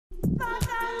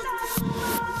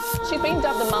She's been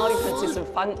dubbed the Māori Princess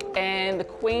of Funk and the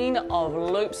Queen of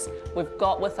Loops. We've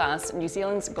got with us New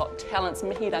Zealand's Got Talent's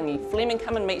Mihirangi Fleming.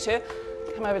 Come and meet her.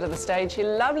 Come over to the stage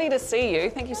here. Lovely to see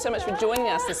you. Thank you so much for joining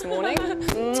us this morning.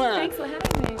 Thanks for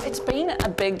having me. It's been a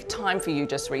big time for you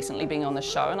just recently being on the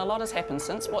show, and a lot has happened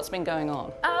since. What's been going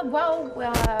on?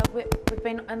 We've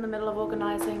been in the middle of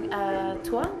organising a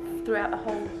tour throughout the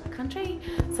whole country.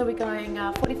 So we're going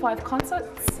 45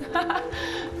 concerts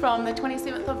from the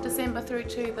 27th of December through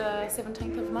to the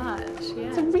 17th of March.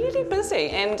 Yeah. So really busy,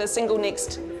 and a single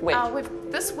next week.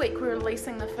 This week we're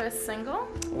releasing the first single.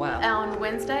 Wow. On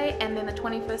Wednesday, and then the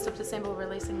 21st of December we're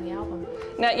releasing the album.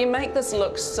 Now you make this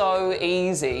look so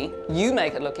easy. You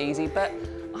make it look easy, but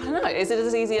I don't know, is it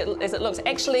as easy as it looks?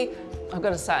 Actually, I've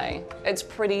got to say, it's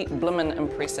pretty blimmin'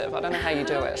 impressive. I don't know how you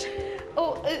do it.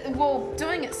 Well,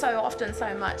 doing it so often,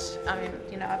 so much. I mean,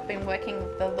 you know, I've been working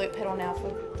the loop pedal now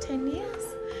for 10 years.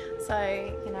 So,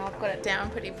 you know, I've got it down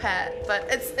pretty pat, but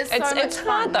it's so much fun. It's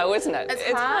hard though, isn't it?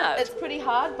 It's hard. It's pretty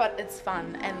hard, but it's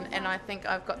fun, and I think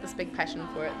I've got this big passion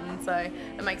for it, and so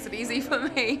it makes it easy for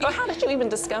me. Well, how did you even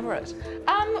discover it?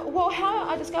 Well, how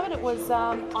I discovered it was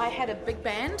I had a big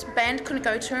band. Band couldn't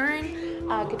go touring.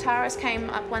 Guitarist came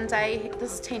up one day,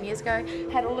 this is 10 years ago,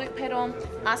 had a loop pedal,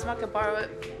 asked if I could borrow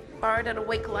it. Borrowed it a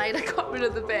week later, got rid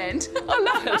of the band. I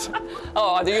love it.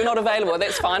 Oh, you're not available,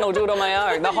 that's fine, I'll do it on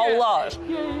my own, the whole lot.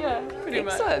 Yeah, pretty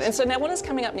much. Excellent. And so now what is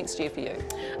coming up next year for you?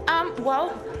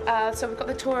 So we've got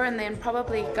the tour, and then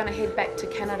probably going to head back to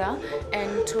Canada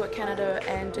and tour Canada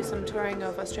and do some touring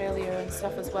of Australia and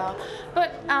stuff as well.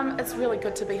 But it's really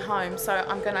good to be home, so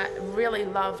I'm going to really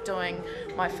love doing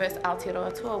my first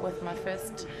Aotearoa tour with my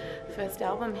first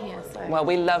album here. So. Well,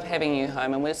 we love having you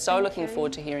home, and we're so looking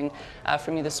forward to hearing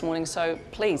from you this morning, so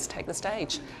please take the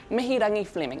stage. Mihirangi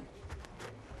Fleming.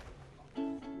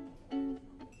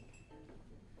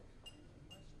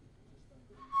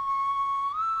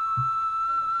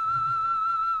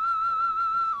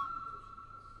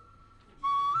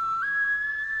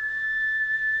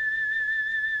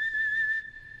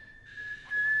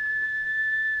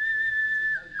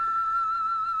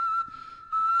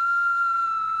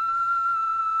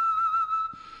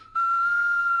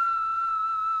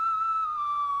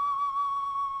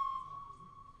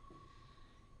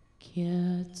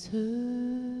 Kia tū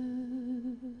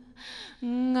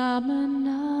ngā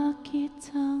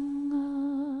manakitanga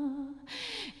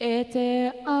e te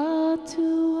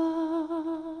atua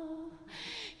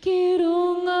ki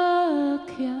runga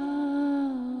kia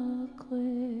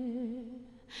koe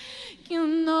ki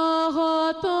noho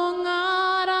tō ngā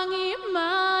rangi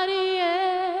Māori e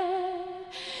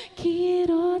ki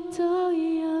roto i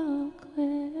a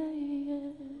koe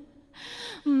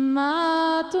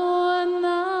mātua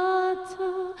nā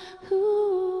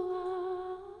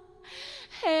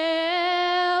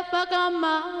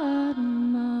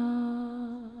Marana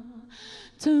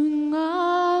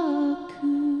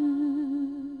tungaku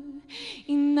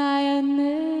inaya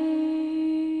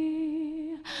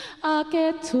nei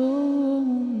ake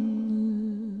tonu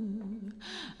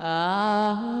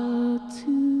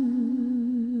atu.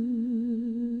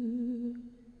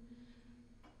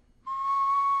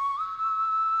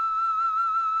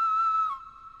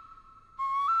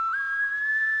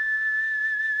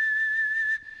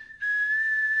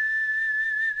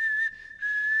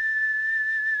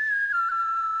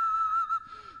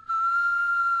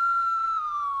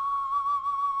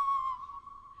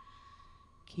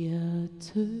 Kia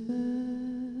tū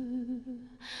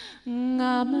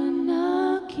ngā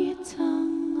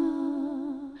manakitanga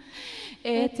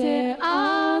e te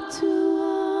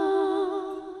atua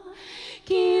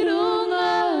ki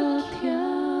runga kia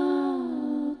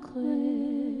koe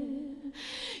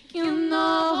ki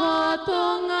noho tō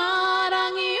ngā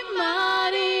rangi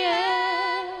Māori e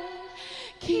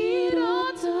ki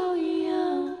roto i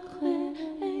a koe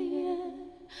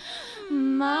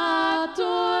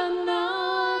mātua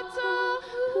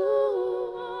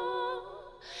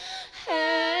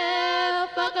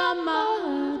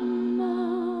Marana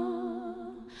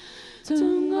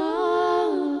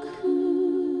tungaku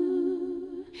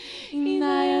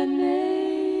inaya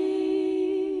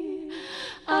nei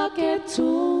ake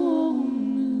tō